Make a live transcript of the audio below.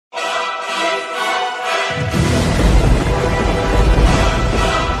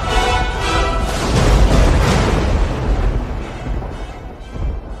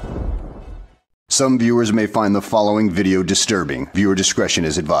Some viewers may find the following video disturbing. Viewer discretion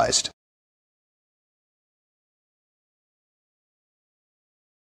is advised.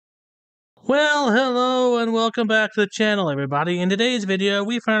 Well, hello and welcome back to the channel, everybody. In today's video,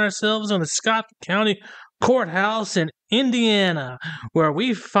 we find ourselves on the Scott County Courthouse in Indiana, where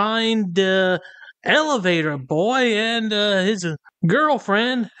we find Elevatorboy and his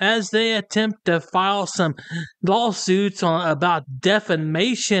girlfriend as they attempt to file some lawsuits about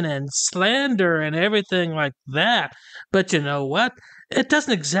defamation and slander and everything like that. But you know what? It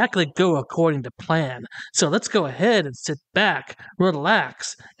doesn't exactly go according to plan. So let's go ahead and sit back,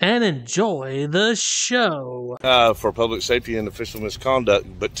 relax, and enjoy the show. For public safety and official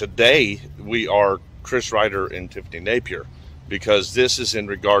misconduct, but today we are Chris Ryder and Tiffany Napier, because this is in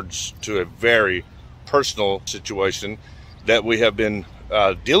regards to a very personal situation that we have been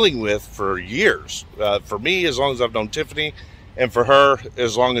dealing with for years. For me, as long as I've known Tiffany, and for her,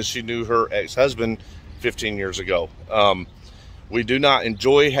 as long as she knew her ex-husband 15 years ago. We do not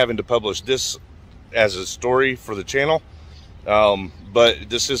enjoy having to publish this as a story for the channel, but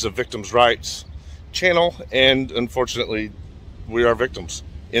this is a victims' rights channel, and unfortunately, we are victims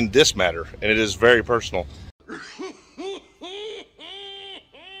in this matter, and it is very personal.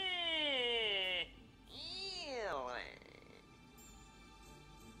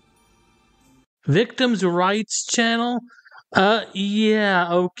 Victims' rights channel? Yeah,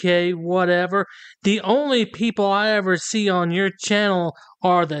 okay, whatever. The only people I ever see on your channel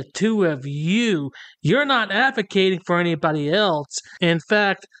are the two of you. You're not advocating for anybody else. In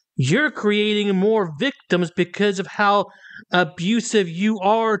fact, you're creating more victims because of how abusive you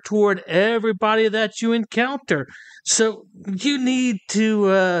are toward everybody that you encounter. So you need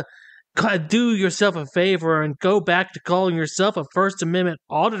to do yourself a favor and go back to calling yourself a First Amendment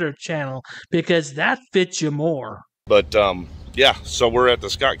auditor channel, because that fits you more. But yeah, so we're at the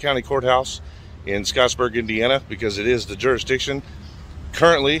Scott County Courthouse in Scottsburg, Indiana, because it is the jurisdiction.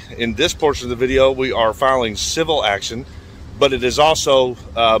 Currently, in this portion of the video, we are filing civil action, but it is also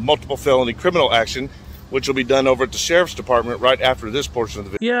multiple felony criminal action, which will be done over at the Sheriff's Department right after this portion of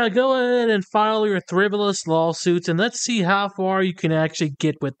the video. Yeah, go ahead and file your frivolous lawsuits, and let's see how far you can actually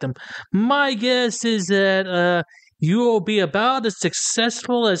get with them. My guess is that you will be about as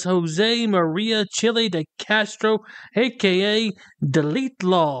successful as Jose Maria Chile de Castro, a.k.a. Delete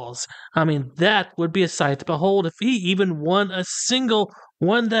Laws. I mean, that would be a sight to behold if he even won a single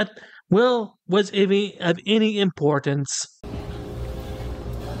one that, well, was of any importance.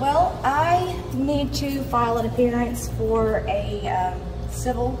 Well, I need to file an appearance for a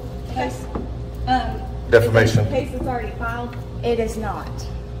civil case. Defamation. The case is already filed? It is not.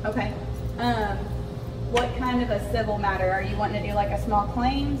 Okay. What kind of a civil matter? Are you wanting to do like a small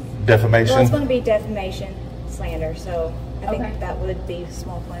claims? Defamation. Well, it's going to be defamation, slander, so I think Okay. that would be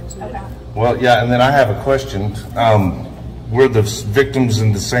small claims. Okay. Well, yeah, and then I have a question. We're the victims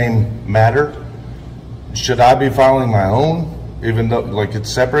in the same matter. Should I be filing my own, even though like it's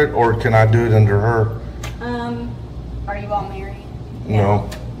separate, or can I do it under her? Are you all married? No.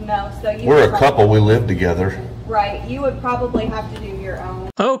 No, so you We're would a couple. We live together. Right, you would probably have to do your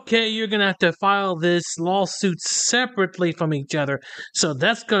own. Okay, you're going to have to file this lawsuit separately from each other. So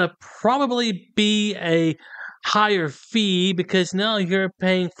that's going to probably be a higher fee, because now you're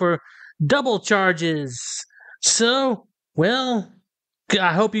paying for double charges. So, well,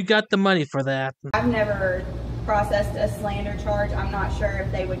 I hope you got the money for that. I've never processed a slander charge. I'm not sure if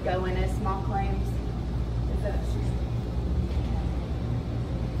they would go in as small claims. Is that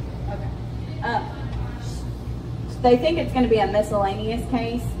okay? They think it's going to be a miscellaneous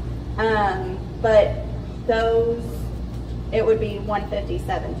case, but those, it would be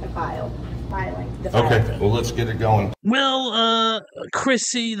 $157 to filing. Okay, well, let's get it going. Well,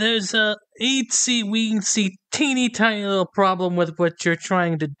 Chrissy, there's a eensy-weensy, teeny tiny little problem with what you're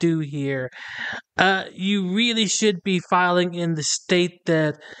trying to do here. You really should be filing in the state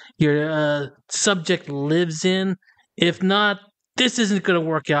that your subject lives in. If not, this isn't going to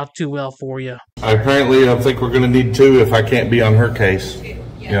work out too well for you. Apparently, I think we're going to need two if I can't be on her case. Yes.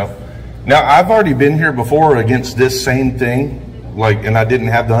 Yep. Now, I've already been here before against this same thing, and I didn't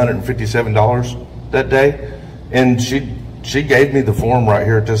have the $157 that day, and she gave me the form right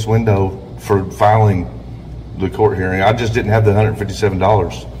here at this window for filing the court hearing. I just didn't have the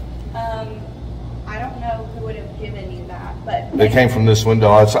 $157. I don't know who would have given you that, but It came from this window.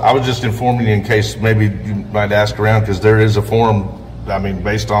 I was just informing you in case maybe you might ask around, because there is a form. I mean,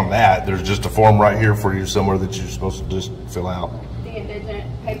 based on that, there's just a form right here for you somewhere that you're supposed to just fill out. the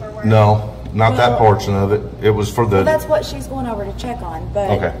indigent paperwork. No, not that Well, portion of it. It was for the... Well, that's what she's going over to check on, but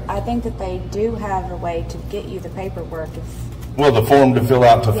Okay. I think that they do have a way to get you the paperwork Well, the form to fill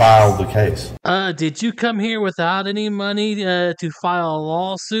out to file the case. Did you come here without any money to file a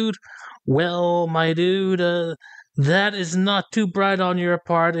lawsuit? Well, my dude, that is not too bright on your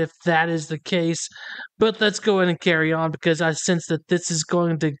part if that is the case. But let's go ahead and carry on because I sense that this is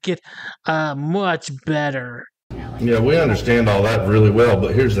going to get much better. Yeah, we understand all that really well,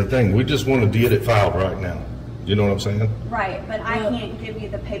 but here's the thing. We just want to get it filed right now. You know what I'm saying? Right, but I can't give you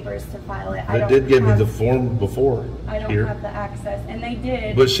the papers to file it. They did give me the form before. I don't here. have the access, and they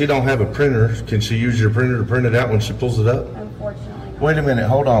did. But she don't have a printer. Can she use your printer to print it out when she pulls it up? Unfortunately. Wait a minute.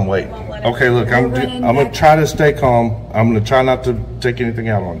 Hold on. Wait. Okay, look. I'm going to try to stay calm. I'm going to try not to take anything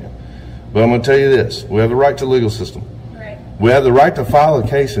out on you. But I'm going to tell you this. We have the right to legal system. Right. We have the right to file a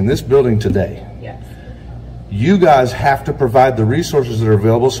case in this building today. Yes. You guys have to provide the resources that are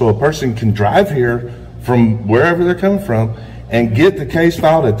available so a person can drive here from wherever they're coming from and get the case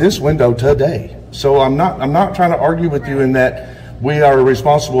filed at this window today. So I'm not trying to argue with you in that we are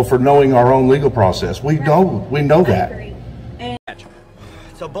responsible for knowing our own legal process. We know that.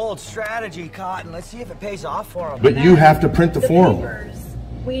 It's a bold strategy, Cotton. Let's see if it pays off for them. But you have to print the form. Papers,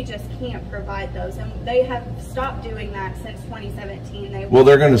 we just can't provide those, and they have stopped doing that since 2017. Well,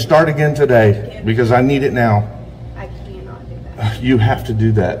 they're going to start again today because I need it now. I cannot do that. You have to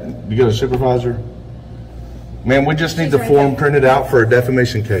do that. You got a supervisor? Man, we just need the form printed out for a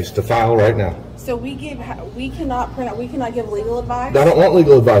defamation case to file right now. So we cannot print out, we cannot give legal advice? I don't want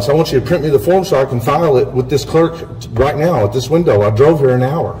legal advice. I want you to print me the form so I can file it with this clerk right now at this window. I drove here an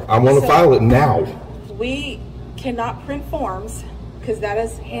hour. I want to file it now. We cannot print forms because that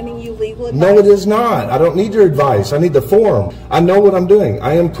is handing you legal advice. No, it is not. I don't need your advice. I need the form. I know what I'm doing.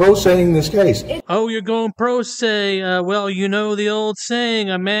 I am pro-saying this case. Oh, you're going pro se. Well, you know the old saying,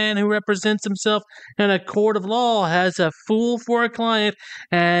 a man who represents himself in a court of law has a fool for a client.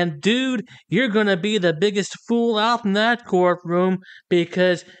 And dude, you're going to be the biggest fool out in that courtroom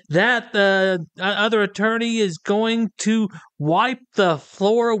because that other attorney is going to wipe the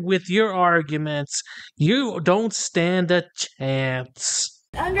floor with your arguments. You don't stand a chance.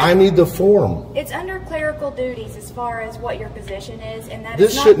 I need the form. It's under clerical duties as far as what your position is, and that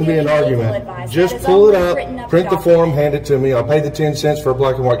This is not shouldn't be an giving legal argument. advice. Just That is pull it only up, written print the document. form, hand it to me. I'll pay the 10 cents for a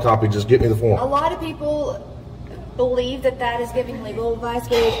black and white copy. Just get me the form. A lot of people believe that that is giving legal advice,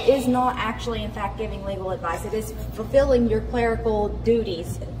 but it is not actually, in fact, giving legal advice. It is fulfilling your clerical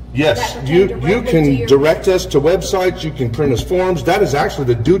duties. Yes, that you pertain directly to can your direct us to websites. You can print us forms. That is actually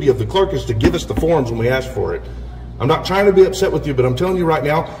the duty of the clerk, is to give us the forms when we ask for it. I'm not trying to be upset with you, but I'm telling you right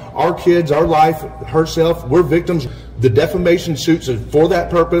now, our kids, our life, herself, we're victims. The defamation suits are for that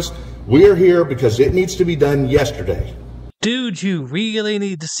purpose. We are here because it needs to be done yesterday. Dude, you really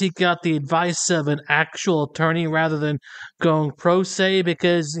need to seek out the advice of an actual attorney rather than going pro se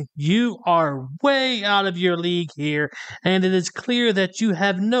because you are way out of your league here, and it is clear that you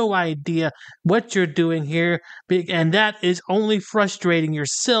have no idea what you're doing here, and that is only frustrating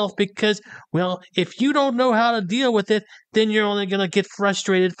yourself because, well, if you don't know how to deal with it, then you're only going to get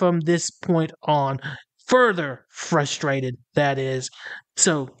frustrated from this point on. Further frustrated, that is.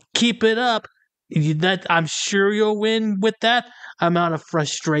 So keep it up. I'm sure you'll win with that amount of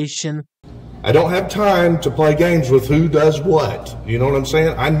frustration. I don't have time to play games with who does what. You know what I'm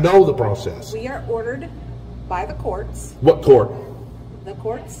saying? I know the process. We are ordered by the courts. What court? The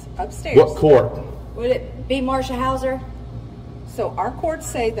courts upstairs. What court? Would it be Marcia Hauser? So our courts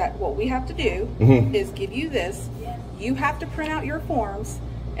say that what we have to do is give you this. You have to print out your forms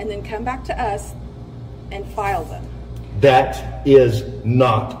and then come back to us and file them. That is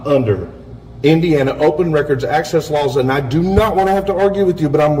not under Indiana open records access laws, and I do not want to have to argue with you,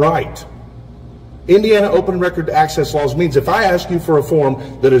 but I'm right. Indiana open record access laws means if I ask you for a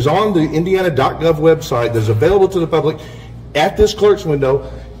form that is on the indiana.gov website that's available to the public at this clerk's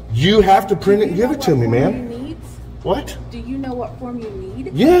window, you have to print it and give it to me, man. What? Do you know what form you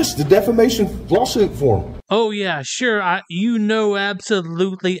need? Yes, the defamation lawsuit form. Oh yeah, sure. You know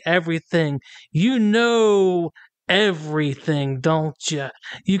absolutely everything. You know everything, don't you?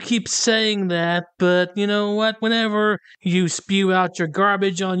 You keep saying that, but you know what? Whenever you spew out your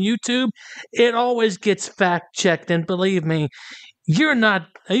garbage on YouTube, it always gets fact-checked, and believe me, you don't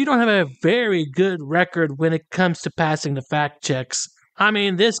have a very good record when it comes to passing the fact checks. I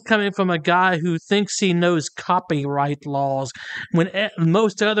mean, this coming from a guy who thinks he knows copyright laws, when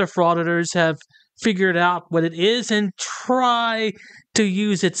most other frauditors have figured out what it is and try to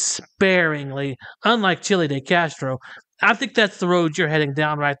use it sparingly, unlike Chili de Castro. I think that's the road you're heading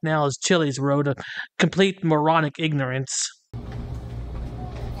down right now, is Chili's road of complete moronic ignorance.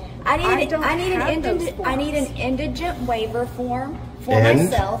 I need an indigent waiver form for And?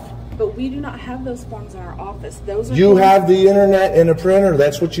 myself But we do not have those forms in our office. Those are You forms- have the internet and a printer.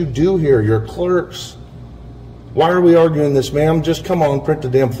 That's what you do here. You're clerks. Why are we arguing this, ma'am? Just come on, print the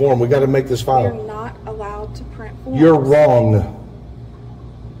damn form. We got to make this You're file. not allowed to print forms. You're wrong.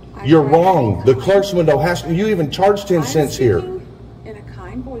 I'm You're trying to wrong. be The clerk's window has to, you even charge 10 I'm cents here. speaking in a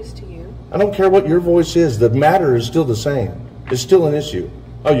kind voice to you. I don't care what your voice is. The matter is still the same. It's still an issue.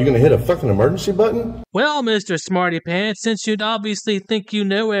 Oh, you're going to hit a fucking emergency button? Well, Mr. Smarty Pants, since you'd obviously think you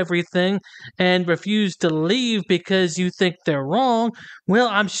know everything and refuse to leave because you think they're wrong, well,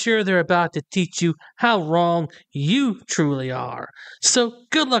 I'm sure they're about to teach you how wrong you truly are. So,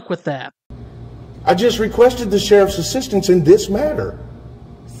 good luck with that. I just requested the sheriff's assistance in this matter.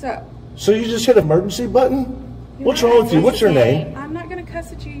 So, You just hit an emergency button? you're What's not wrong with you? gonna What's your cuss at name? me. I'm not going to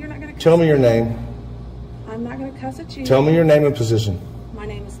cuss at you. You're not going to cuss Tell at me your name. I'm not going to cuss at you. Tell me your name and position. My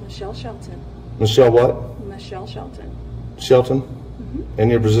name is Michelle Shelton. Michelle what? Michelle Shelton. Shelton?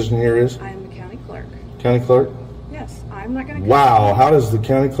 And your position here is? I am the county clerk. County clerk? Yes, I'm not going to. Wow, how does the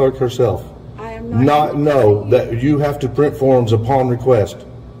county clerk herself I am not gonna know cuss at that you have to print forms upon request? you,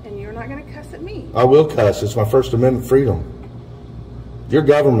 and you're not going to cuss at me. I will cuss. It's my First Amendment freedom. Your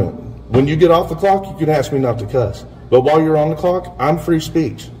government. When you get off the clock, you can ask me not to cuss. But while you're on the clock, I'm free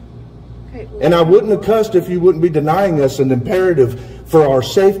speech. Okay, And I wouldn't have cussed if you wouldn't be denying us an imperative for our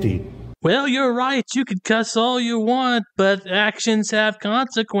safety. Well, you're right. You could cuss all you want, but actions have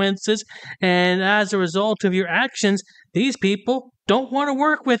consequences. And as a result of your actions, these people don't want to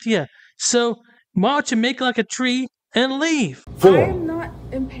work with you. So why don't you make like a tree and leave? I Form. am not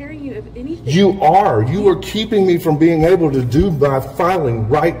impairing you of anything. You are. You are keeping me from being able to do my filing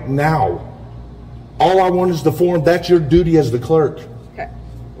right now. All I want is the form. That's your duty as the clerk. Okay,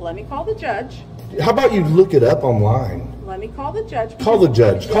 let me call the judge. How about you look it up online? Let me call the judge. Call the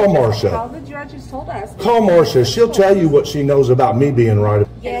judge. Call Marcia. Call the judge who's told us. Call Marcia. She'll tell you what she knows about me being right.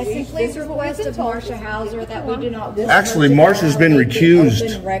 Yes, And and we- please this is what request we've of been told. Marcia Hauser that we do not. Actually, Marcia's been recused.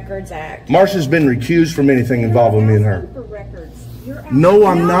 Open Records Act. Marcia's been recused from anything involving me and her. For records. You're asking- No,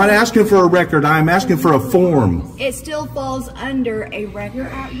 I'm not asking for a record. I'm asking for a form. It still falls under a record.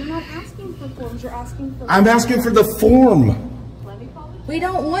 You're not asking for forms. You're asking for. I'm asking for the form. Let me call the judge. We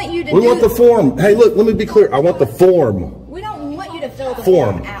don't want you to. We do want the form. Hey, look, let me be clear. I want the form. We don't want you to fill the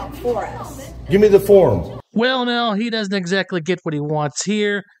Form. form out for us. Give me the form. Well, now, he doesn't exactly get what he wants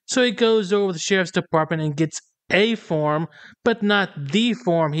here, so he goes over to the sheriff's department and gets a form, but not the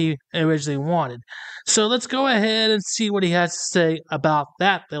form he originally wanted. So let's go ahead and see what he has to say about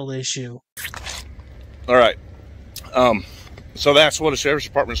that little issue. All right. So that's what a sheriff's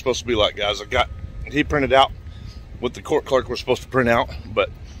department is supposed to be like, guys. He printed out what the court clerk was supposed to print out, but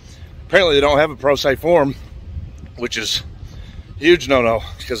apparently they don't have a pro se form, which is a huge no-no,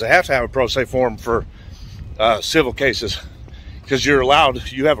 because they have to have a pro se form for civil cases, because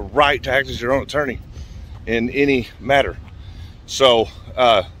you have a right to act as your own attorney in any matter. So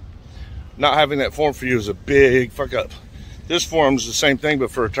not having that form for you is a big fuck up. This form's the same thing,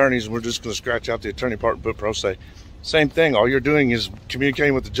 but for attorneys, we're just going to scratch out the attorney part and put pro se. Same thing. All you're doing is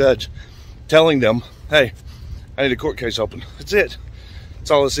communicating with the judge, telling them, hey, I need a court case open. That's it.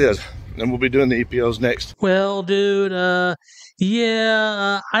 That's all this is. And we'll be doing the EPOs next. Well, dude, I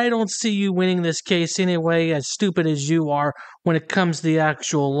don't see you winning this case anyway, as stupid as you are when it comes to the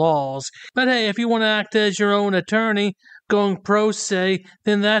actual laws. But hey, if you want to act as your own attorney, going pro se,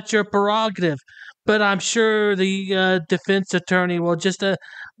 then that's your prerogative. But I'm sure the defense attorney will just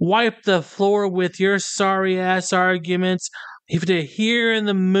wipe the floor with your sorry-ass arguments to here in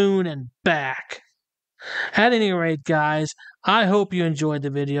the moon and back. At any rate, guys, I hope you enjoyed the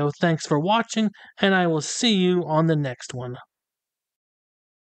video. Thanks for watching, and I will see you on the next one.